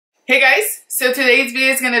Hey guys, so today's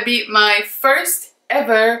video is gonna be my first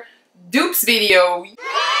ever dupes video.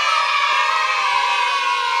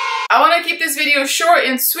 I want to keep this video short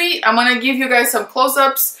and sweet. I'm going to give you guys some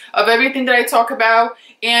close-ups of everything that I talk about,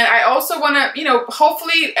 and I also want to,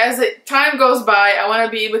 hopefully as the time goes by, I want to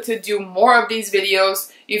be able to do more of these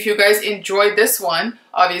videos if you guys enjoyed this one,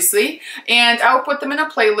 obviously, and I'll put them in a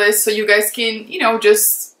playlist so you guys can,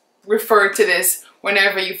 just refer to this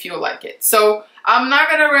whenever you feel like it. So I'm not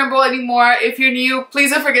going to ramble anymore. If you're new, please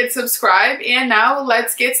don't forget to subscribe, and now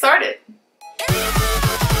let's get started.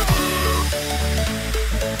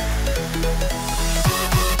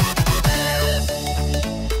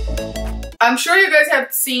 I'm sure you guys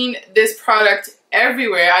have seen this product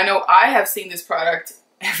everywhere. I know I have seen this product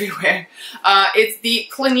everywhere. It's the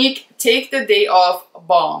Clinique Take the Day Off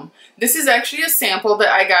Balm. This is actually a sample that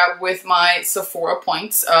I got with my Sephora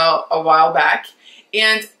points a while back.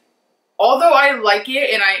 And although I like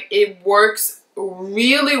it and it works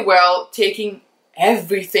really well taking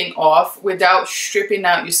everything off without stripping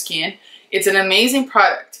out your skin, it's an amazing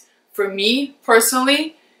product. For me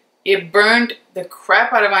personally, it burned the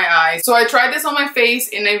crap out of my eyes. So I tried this on my face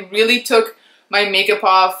and it really took my makeup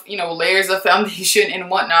off, layers of foundation and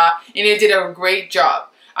whatnot, and it did a great job.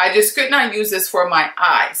 I just could not use this for my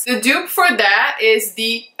eyes. The dupe for that is the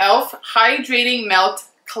e.l.f. Hydrating Melt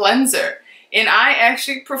Cleanser. And I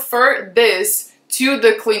actually prefer this to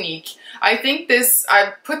the Clinique. I think this,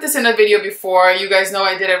 I've put this in a video before. You guys know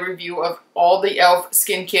I did a review of all the e.l.f.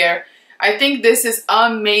 skincare. I think this is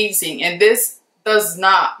amazing, and this does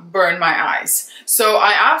not burn my eyes. So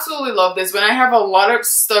I absolutely love this. When I have a lot of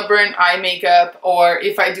stubborn eye makeup, or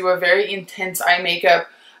if I do a very intense eye makeup,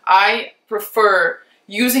 I prefer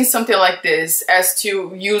using something like this as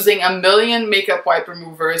to using a million makeup wipe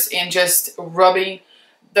removers and just rubbing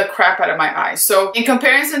the crap out of my eyes. So in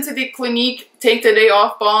comparison to the Clinique Take the Day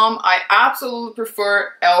Off Balm, I absolutely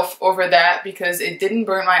prefer e.l.f. over that because it didn't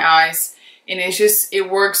burn my eyes, and it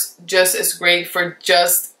works just as great for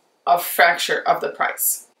just a fraction of the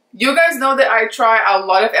price. You guys know that I try a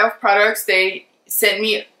lot of e.l.f. products. They send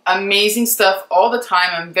me amazing stuff all the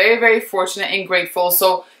time. I'm very, very fortunate and grateful.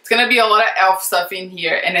 So it's gonna be a lot of e.l.f. stuff in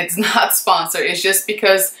here, and it's not sponsored. It's just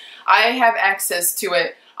because I have access to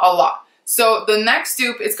it a lot. So the next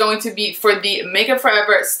dupe is going to be for the Makeup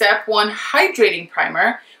Forever Step 1 Hydrating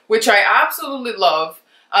Primer, which I absolutely love.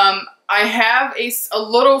 I have a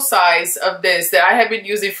little size of this that I have been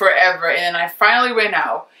using forever, and I finally ran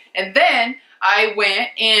out. And then I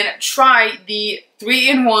went and tried the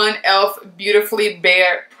 3-in-1 e.l.f. Beautifully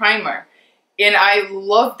Bare Primer. And I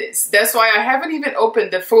love this. That's why I haven't even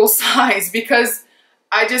opened the full size, because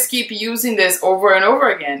I just keep using this over and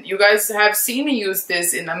over again. You guys have seen me use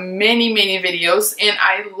this in many, many videos, and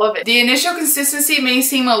I love it. The initial consistency may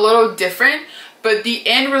seem a little different, but the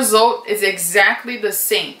end result is exactly the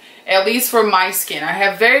same. At least for my skin. I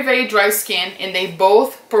have very, very dry skin, and they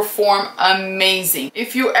both perform amazing.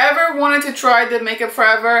 If you ever wanted to try the Makeup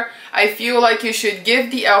Forever, I feel like you should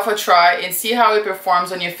give the e.l.f. a try and see how it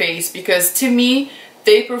performs on your face, because to me,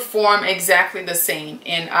 they perform exactly the same,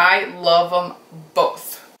 and I love them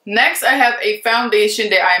both. Next, I have a foundation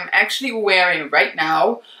that I'm actually wearing right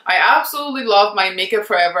now. I absolutely love my Makeup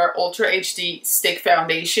Forever Ultra HD Stick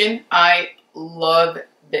Foundation. I love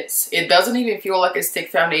this. It doesn't even feel like a stick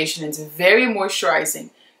foundation. It's very moisturizing,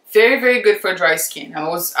 very, very good for dry skin. I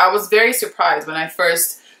was very surprised when I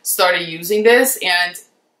first started using this, and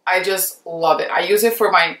I just love it. I use it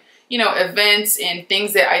for my events and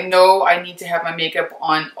things that I know I need to have my makeup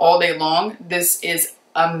on all day long. This is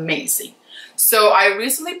amazing. So I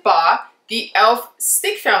recently bought the e.l.f.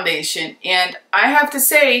 Stick Foundation, and I have to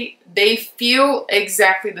say they feel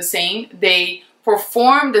exactly the same. They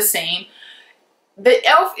perform the same. The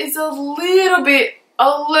e.l.f. is a little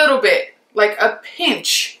bit, like a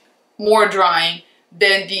pinch more drying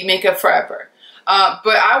than the Makeup Forever.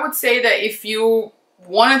 But I would say that if you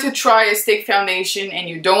wanted to try a stick foundation and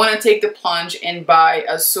you don't want to take the plunge and buy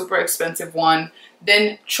a super expensive one,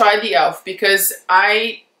 then try the e.l.f. because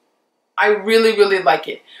I really, really like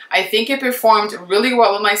it. I think it performed really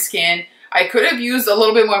well on my skin. I could have used a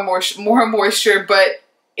little bit more moisture, but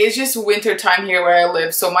it's just winter time here where I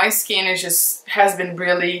live, so my skin has been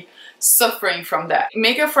really suffering from that.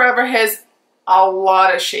 Makeup Forever has a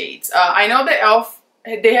lot of shades. I know the e.l.f.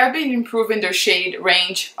 they have been improving their shade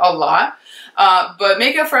range a lot, but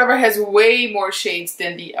Makeup Forever has way more shades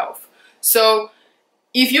than the e.l.f. So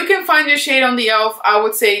if you can find your shade on the e.l.f., I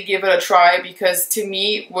would say give it a try, because to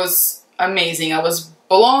me it was amazing. I was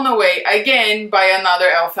blown away again by another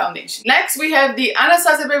e.l.f. foundation. Next, we have the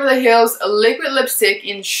Anastasia Beverly Hills Liquid Lipstick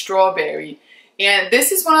in Strawberry. And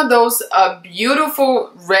this is one of those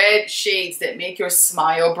beautiful red shades that make your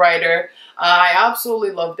smile brighter. I absolutely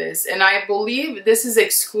love this, and I believe this is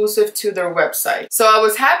exclusive to their website. So I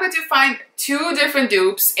was happy to find 2 different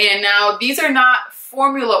dupes, and now these are not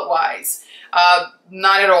formula-wise,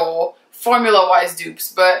 not at all formula-wise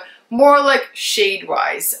dupes, but more like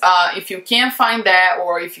shade-wise. If you can't find that,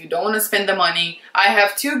 or if you don't want to spend the money, I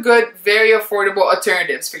have 2 good, very affordable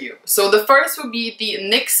alternatives for you. So the first would be the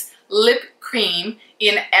NYX Lip Cream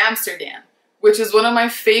in Amsterdam, which is one of my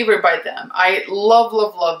favorite by them. I love,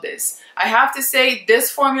 love, love this. I have to say,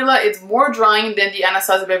 this formula is more drying than the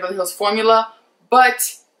Anastasia Beverly Hills formula,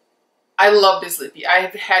 but I love this lippy.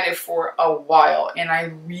 I've had it for a while, and I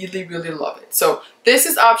really, really love it. So this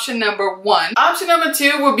is option number 1. Option number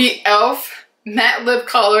 2 would be e.l.f. Matte Lip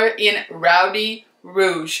Color in Rowdy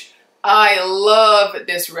Rouge. I love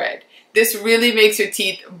this red. This really makes your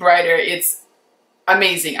teeth brighter. It's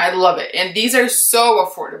amazing. I love it. And these are so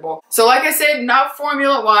affordable. So like I said, not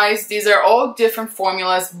formula wise, these are all different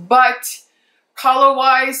formulas, but color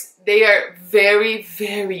wise, they are very,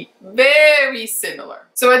 very, very similar.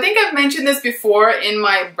 So I think I've mentioned this before in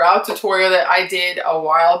my brow tutorial that I did a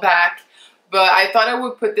while back, but I thought I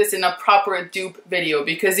would put this in a proper dupe video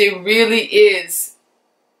because it really is,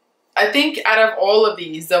 I think out of all of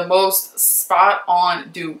these, the most spot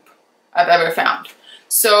on dupe I've ever found.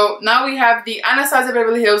 So now we have the Anastasia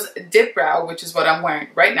Beverly Hills Dip Brow, which is what I'm wearing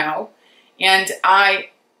right now. And I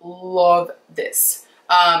love this.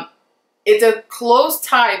 It's a close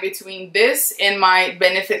tie between this and my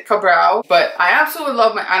Benefit Brow. But I absolutely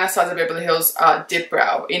love my Anastasia Beverly Hills Dip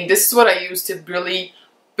Brow. And this is what I use to really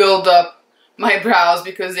build up my brows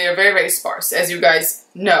because they are very, very sparse, as you guys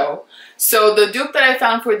know. So the dupe that I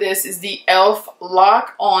found for this is the e.l.f.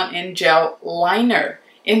 Lock On and Gel Liner.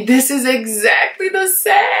 And this is exactly the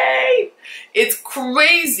same. It's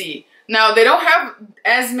crazy. Now, they don't have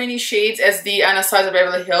as many shades as the Anastasia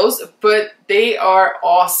Beverly Hills, but they are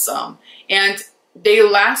awesome. And they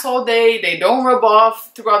last all day. They don't rub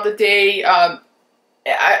off throughout the day.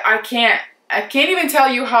 I can't even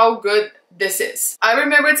tell you how good this is. I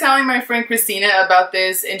remember telling my friend Christina about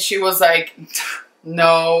this, and she was like,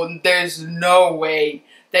 no, there's no way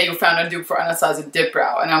that you found a dupe for Anastasia Dip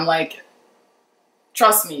Brow. And I'm like,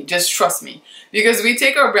 trust me, just trust me, because we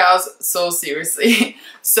take our brows so seriously.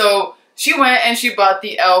 So she went and she bought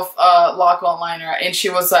the e.l.f. Lock On Liner, and she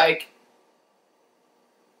was like,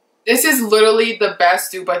 this is literally the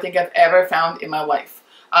best dupe I think I've ever found in my life.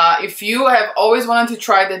 If you have always wanted to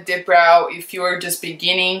try the dip brow, if you're just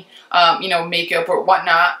beginning, you know, makeup or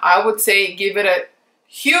whatnot, I would say give it a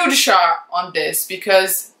huge shot on this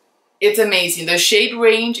because it's amazing. The shade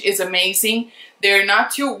range is amazing. They're not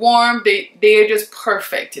too warm. They are just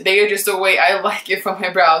perfect. They are just the way I like it for my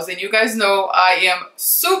brows. And you guys know I am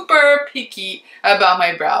super picky about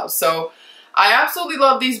my brows. So I absolutely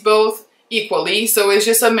love these both equally. So it's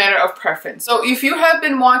just a matter of preference. So if you have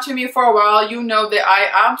been watching me for a while, you know that I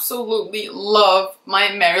absolutely love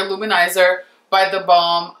my Mary Luminizer by The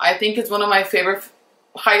Balm. I think it's one of my favorite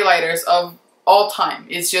highlighters of all time.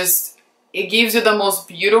 It's just, it gives you the most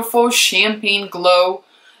beautiful champagne glow.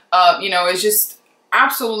 You know, it's just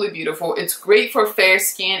absolutely beautiful. It's great for fair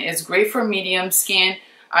skin. It's great for medium skin.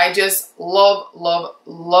 I just love, love,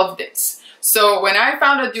 love this. So when I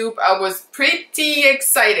found a dupe, I was pretty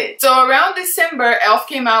excited. So around December, e.l.f.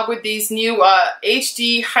 came out with these new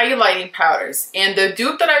HD highlighting powders. And the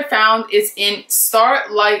dupe that I found is in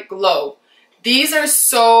Starlight Glow. These are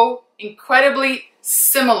so incredibly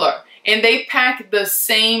similar. And they pack the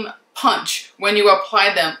same punch when you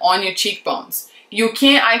apply them on your cheekbones.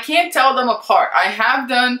 I can't tell them apart. I have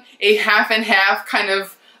done a half and half kind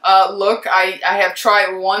of look. I have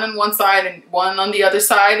tried one on one side and one on the other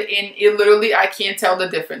side, and it literally, I can't tell the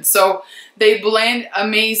difference. So they blend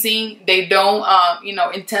amazing. They don't, you know,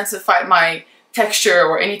 intensify my texture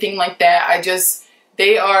or anything like that.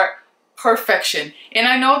 They are perfection. And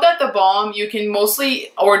I know that The Balm you can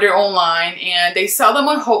mostly order online, and they sell them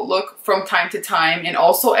on Haute Look from time to time, and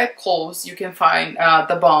also at Kohl's you can find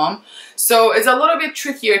The Balm. So it's a little bit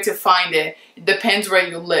trickier to find it. It depends where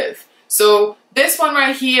you live. So this one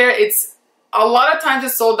right here, it's a lot of times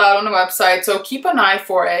it's sold out on the website, so keep an eye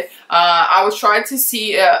for it. I will try to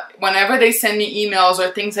see whenever they send me emails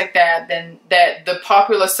or things like that, then that the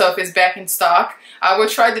popular stuff is back in stock. I will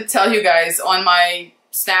try to tell you guys on my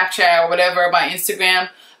Snapchat or whatever, my Instagram.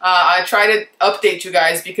 I try to update you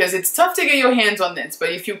guys because it's tough to get your hands on this,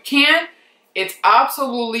 but if you can, it's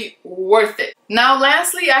absolutely worth it. Now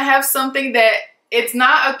lastly, I have something that it's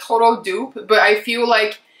not a total dupe, but I feel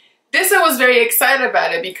like this, I was very excited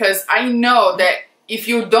about it because I know that if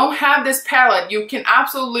you don't have this palette, you can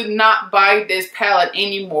absolutely not buy this palette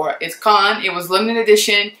anymore. It's gone. It was limited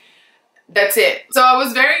edition. That's it. So I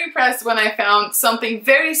was very impressed when I found something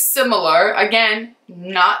very similar. Again,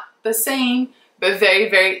 not the same, but very,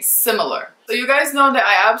 very similar. So you guys know that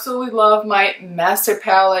I absolutely love my Master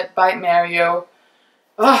Palette by Mario.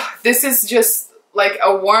 Oh, this is just like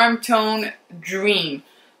a warm tone dream.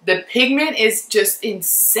 The pigment is just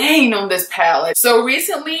insane on this palette. So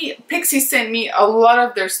recently, Pixie sent me a lot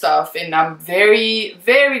of their stuff and I'm very,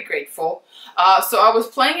 very grateful. So I was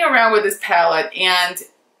playing around with this palette and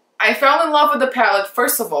I fell in love with the palette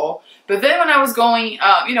first of all. But then when I was going,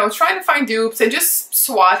 you know, trying to find dupes and just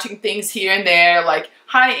swatching things here and there, like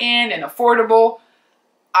high-end and affordable,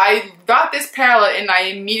 I got this palette and I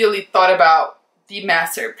immediately thought about the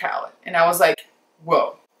Master Palette. And I was like,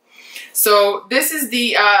 whoa. So this is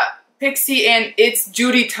the Pixie and It's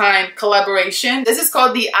Judy Time collaboration. This is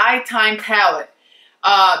called the Eye Time palette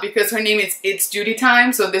because her name is It's Judy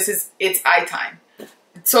Time, so this is It's Eye Time.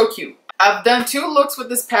 It's so cute. I've done 2 looks with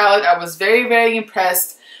this palette. I was very, very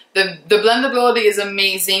impressed. The blendability is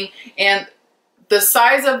amazing, and the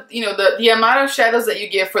size of, you know, the amount of shadows that you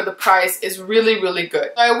get for the price is really, really good.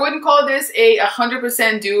 I wouldn't call this a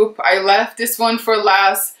 100% dupe. I left this one for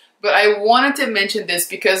last. But I wanted to mention this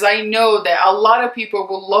because I know that a lot of people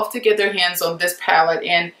would love to get their hands on this palette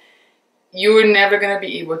and you're never going to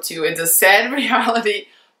be able to. It's a sad reality,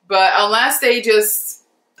 but unless they just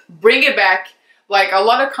bring it back like a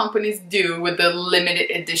lot of companies do with the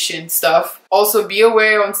limited edition stuff. Also be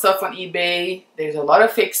aware on stuff on eBay. There's a lot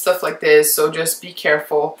of fake stuff like this, so just be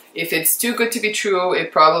careful. If it's too good to be true,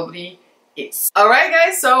 it probably is. Alright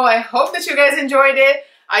guys, so I hope that you guys enjoyed it.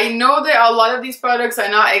 I know that a lot of these products are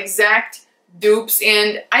not exact dupes,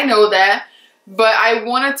 and I know that, but I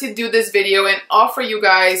wanted to do this video and offer you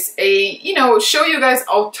guys a, you know, show you guys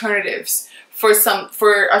alternatives for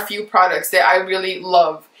a few products that I really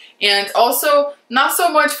love. And also, not so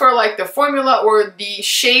much for like the formula or the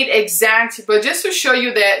shade exact, but just to show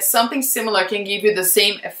you that something similar can give you the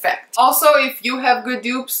same effect. Also, if you have good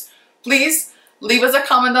dupes, please leave us a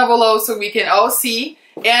comment down below so we can all see.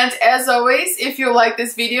 And as always, if you like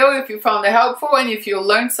this video, if you found it helpful, and if you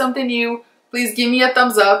learned something new, please give me a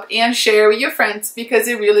thumbs up and share with your friends because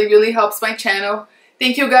it really, really helps my channel.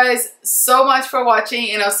 Thank you guys so much for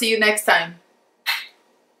watching, and I'll see you next time.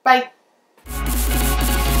 Bye.